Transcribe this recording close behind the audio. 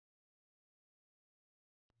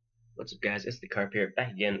What's up guys, it's the Carp here,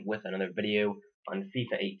 back again with another video on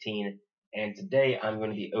FIFA 18, and today I'm going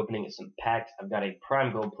to be opening some packs. I've got a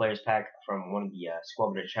Prime Gold Players pack from one of the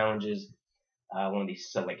Squad Builder challenges, one of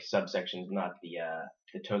these subsections, not the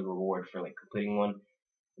total reward for completing one.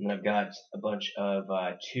 And then I've got a bunch of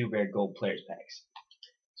 2 rare Gold Players packs.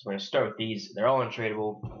 So we're going to start with these. They're all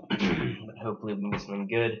untradeable, but hopefully we can get something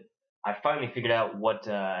good. I finally figured out what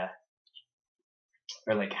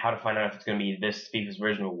how to find out if it's going to be this FIFA's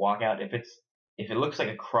version of Walkout. If it looks like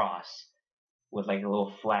a cross with the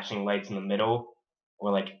little flashing lights in the middle,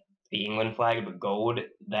 or the England flag but gold,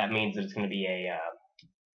 that means that it's going to be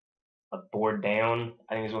a board down,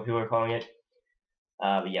 I think is what people are calling it.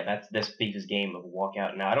 But yeah, that's this FIFA's game of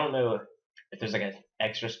Walkout. Now I don't know if there's an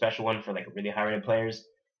extra special one for really high rated players.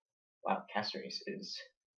 Wow, Cast Race is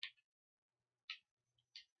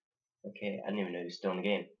okay. I didn't even know he's still in the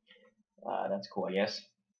game. That's cool, I guess.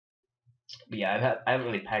 But yeah, I haven't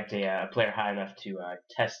really packed a player high enough to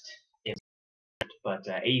test it, but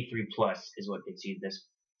 83 plus is what gets you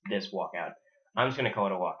this walkout. I'm just gonna call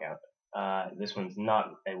it a walkout. This one's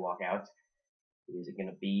not a walkout. Is it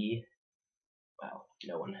gonna be? Wow,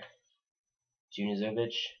 no one.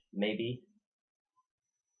 Junizovic, maybe.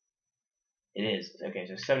 It is. Okay,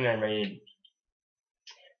 so 79 rated.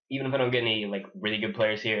 Even if I don't get any really good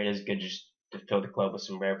players here, it is good just to fill the club with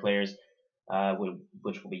some rare players.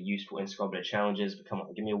 Which will be useful in Squad Builder challenges. But come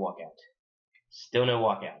on, give me a walkout. Still no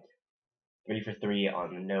walkout. 3 for 3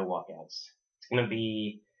 on no walkouts. It's gonna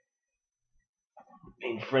be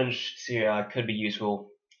in French Serie A, could be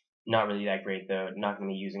useful. Not really that great though. Not gonna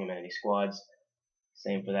be using him in any squads.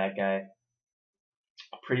 Same for that guy.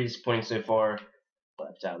 Pretty disappointing so far,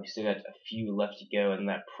 but we still got a few left to go in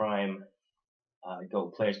that Prime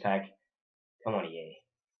Gold Players pack. Come on, EA.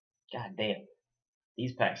 God damn.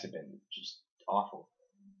 These packs have been just awful.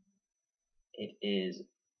 It is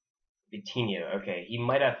Vitinho. Okay, he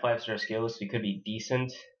might have 5-star skills, so he could be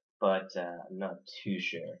decent, but I'm not too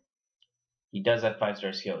sure. He does have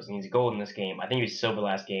 5-star skills, and he's gold in this game. I think he was silver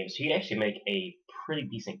last game, so he can actually make a pretty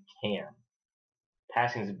decent cam.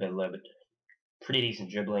 Passing is a bit low, but pretty decent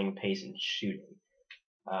dribbling, pace, and shooting.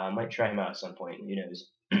 Might try him out at some point. Who knows?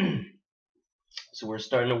 So we're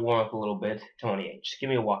starting to warm up a little bit. 28. Just give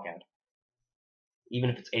me a walkout. Even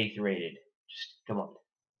if it's 83 rated. Just come on.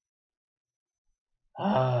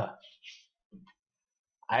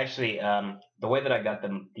 I actually, the way that I got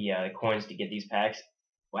the coins to get these packs,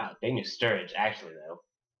 wow, Daniel Sturridge, actually,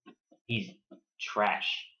 though, he's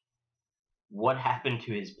trash. What happened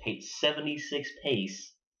to his pace? 76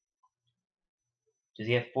 pace. Does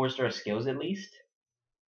he have 4-star skills at least?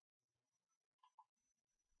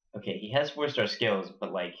 Okay, he has 4-star skills,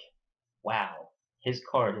 but wow, his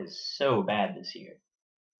card is so bad this year.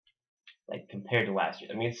 Compared to last year.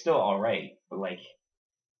 I mean, it's still alright, but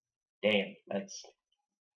damn, that's...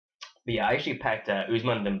 But yeah, I actually packed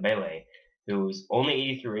Ousmane Dembele, who's only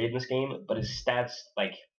 83 rated in this game, but his stats,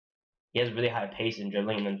 he has really high pace and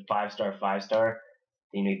dribbling, and then 5-star, 5-star.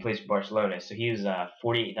 He plays for Barcelona, so he was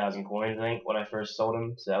 48,000 coins, I think, when I first sold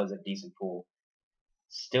him, so that was a decent pool.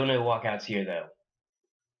 Still no walkouts here, though.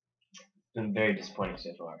 It's been very disappointing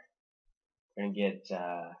so far. We're going to get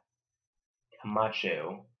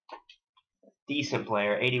Camacho, decent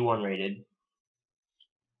player, 81 rated.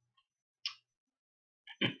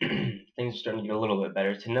 Things are starting to get a little bit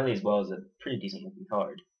better. Tonelli as well is a pretty decent looking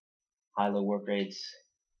card. High-low work rates.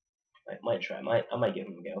 I might give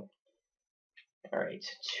him a go. Alright,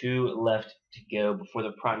 2 left to go before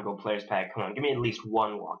the Prime Gold Players pack. Come on, give me at least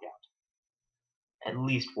one walkout. At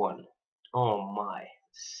least one. Oh my.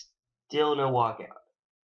 Still no walkout.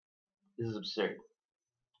 This is absurd.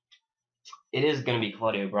 It is going to be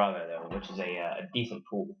Claudio Bravo, though, which is a decent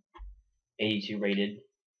pool. 82 rated.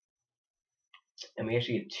 And we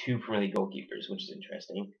actually get 2 Premier League goalkeepers, which is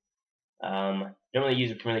interesting. Don't really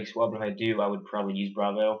use a Premier League squad, but if I do, I would probably use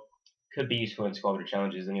Bravo. Could be useful in Squad Builder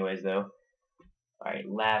challenges anyways, though. Alright,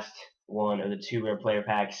 last one of the 2 rare player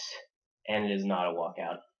packs, and it is not a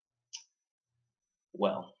walkout.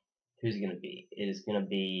 Well, who's it going to be? It is going to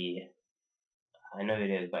be... I know who it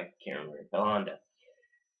is, but I can't remember. Belhanda.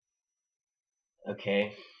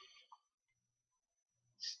 Okay.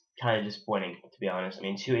 It's kind of disappointing, to be honest. I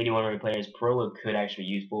mean, 2 81 rare players. Parolo could actually be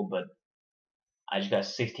useful, but I just got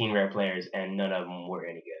 16 rare players, and none of them were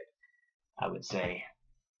any good, I would say.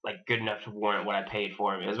 Good enough to warrant what I paid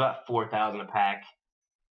for him. It was about 4,000 a pack.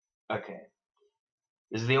 Okay.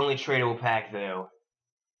 This is the only tradable pack, though.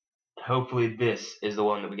 Hopefully this is the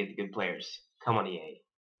one that we get the good players. Come on, EA.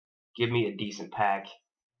 Give me a decent pack.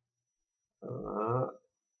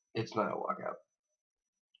 It's not a walkout.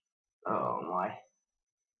 Oh, my.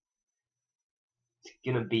 It's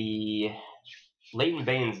gonna be Leighton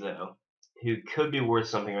Baines though, who could be worth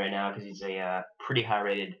something right now because he's a pretty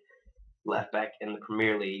high-rated left back in the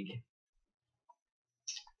Premier League.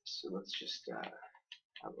 So let's just have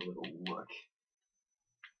a little look.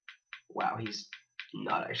 Wow, he's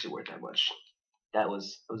not actually worth that much. That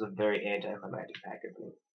was a very anticlimactic pack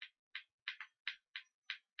opening.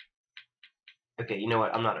 Okay, you know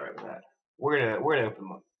what? I'm not alright with that. We're gonna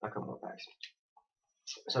open a couple more packs.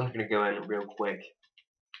 So I'm just gonna go in real quick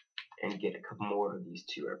and get a couple more of these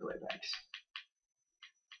 2 rare play packs,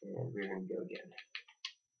 and we're gonna go again.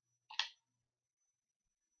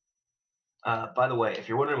 By the way, if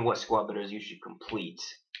you're wondering what squad builders you should complete,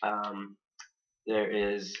 there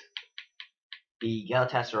is the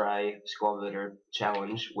Galatasaray Squad Builder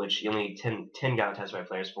Challenge, which you only need 10 Galatasaray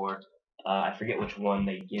players for. I forget which one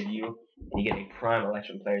they give you, and you get a Prime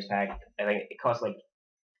Election Players Pack. I think it costs like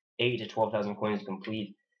 8 to 12,000 coins to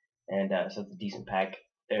complete, and so it's a decent pack.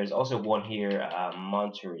 There's also one here,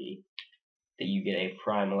 Monterey, that you get a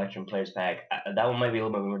Prime Election Players Pack. That one might be a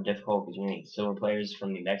little bit more difficult because you need silver players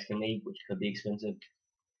from the Mexican League, which could be expensive.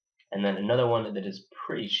 And then another one that is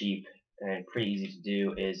pretty cheap and pretty easy to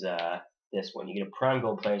do is this one. You get a Prime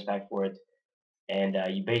Gold Players Pack for it, and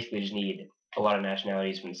you basically just need a lot of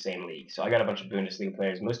nationalities from the same league. So I got a bunch of Bundesliga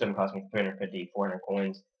players. Most of them cost me 350, 400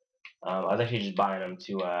 coins. I was actually just buying them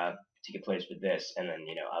to get players for this, and then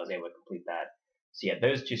I was able to complete that. So yeah,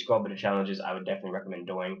 those 2 squad builder challenges I would definitely recommend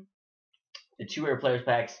doing. The 2 rare players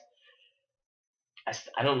packs,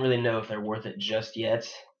 I don't really know if they're worth it just yet.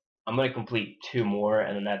 I'm going to complete 2 more,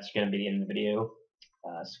 and then that's going to be the end of the video.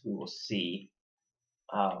 So we will see.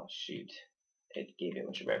 Oh, shoot. It gave me a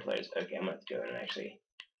bunch of rare players. Okay, I'm going to have to go in and actually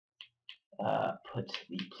put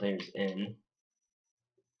the players in.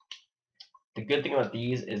 The good thing about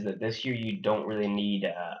these is that this year you don't really need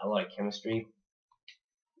a lot of chemistry.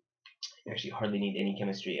 You actually hardly need any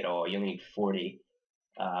chemistry at all. You only need 40,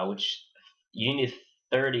 which you need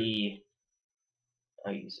 30.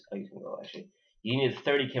 I'll use Google actually. You needed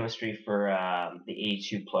 30 chemistry for the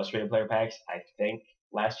 82 plus rated player packs, I think,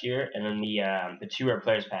 last year, and then the 2 rare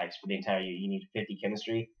players packs for the entire year, you need 50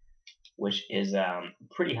 chemistry, which is a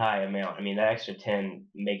pretty high amount. I mean, that extra 10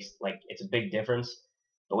 makes it's a big difference.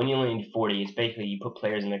 But when you only need 40, it's basically you put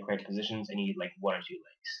players in their correct positions and you need like 1 or 2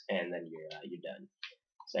 legs, and then you're done.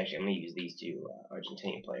 So actually, I'm gonna use these 2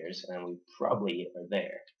 Argentinian players, and we probably are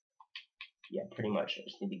there. Yeah, pretty much. I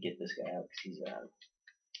just need to get this guy out because he's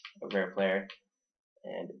a rare player.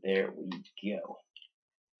 And there we go.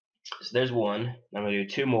 So there's 1. I'm going to do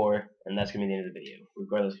 2 more, and that's going to be the end of the video,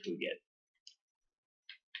 regardless of who we get.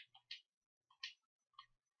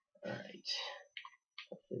 Alright.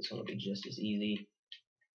 This one will be just as easy.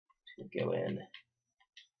 Just going to go in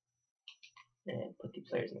and put the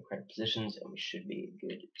players in the correct positions, and we should be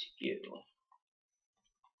good to go.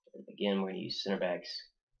 And again, we're going to use center backs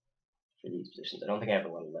for these positions. I don't think I have a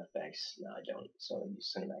lot of left backs. No, I don't. So I'm going to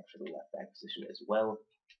use center back for the left back position as well.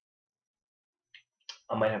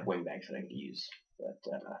 I might have wing backs that I could use, but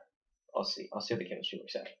I'll see. I'll see how the chemistry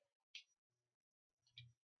works out.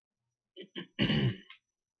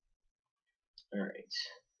 Alright,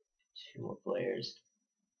 2 more players.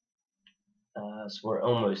 So we're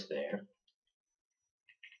almost there.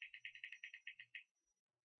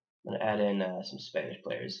 I'm going to add in some Spanish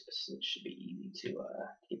players, so it should be easy to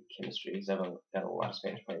get chemistry, because I've got a lot of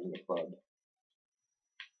Spanish players in the club.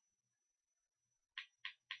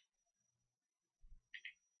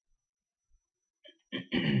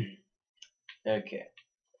 Okay.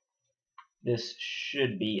 This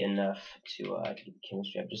should be enough to get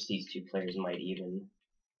chemistry up. Just these 2 players might even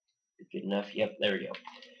be good enough. Yep, there we go.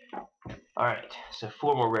 Alright, so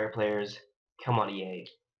 4 more rare players. Come on, EA.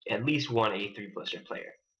 At least 1 83 plus rare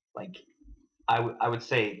player. Like, I would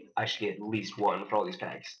say I should get at least 1 for all these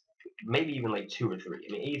packs. Maybe even like 2 or 3.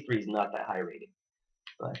 I mean, 83 is not that high rated.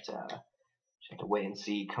 But, just have to wait and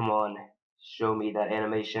see. Come on, show me that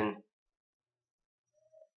animation.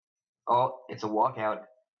 Oh, it's a walkout.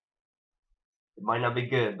 It might not be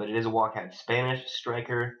good, but it is a walkout. Spanish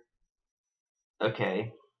striker.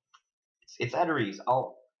 Okay. It's Adariz.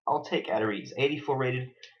 I'll take Adariz. 84 rated.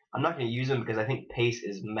 I'm not going to use him because I think pace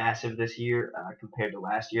is massive this year compared to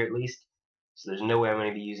last year at least. So there's no way I'm going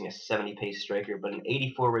to be using a 70 pace striker, but an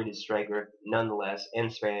 84 rated striker nonetheless,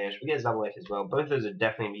 and Spanish. We get double F as well. Both of those are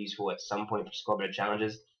definitely useful at some point for squad builder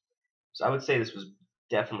challenges. So I would say this was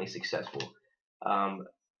definitely successful.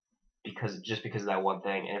 Because of that one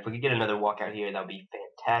thing. And if we could get another walkout here, that would be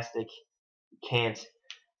fantastic. We can't,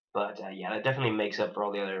 but yeah, that definitely makes up for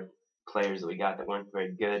all the other players that we got that weren't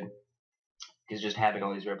very good. Because just having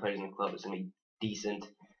all these rare players in the club is going to be decent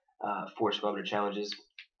for squad builder challenges.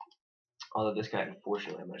 Although this guy,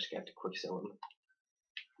 unfortunately, I'm just gonna have to quick sell him.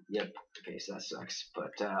 Yep. Okay, so that sucks.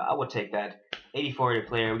 But I would take that. 84 rated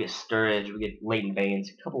player. We get Sturridge. We get Leighton Baines.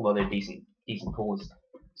 A couple of other decent pulls.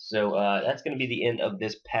 So that's going to be the end of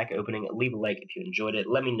this pack opening. Leave a like if you enjoyed it.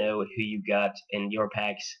 Let me know who you got in your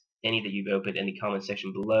packs, any that you've opened, in the comment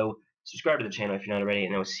section below. Subscribe to the channel if you're not already,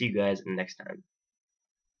 and I will see you guys next time.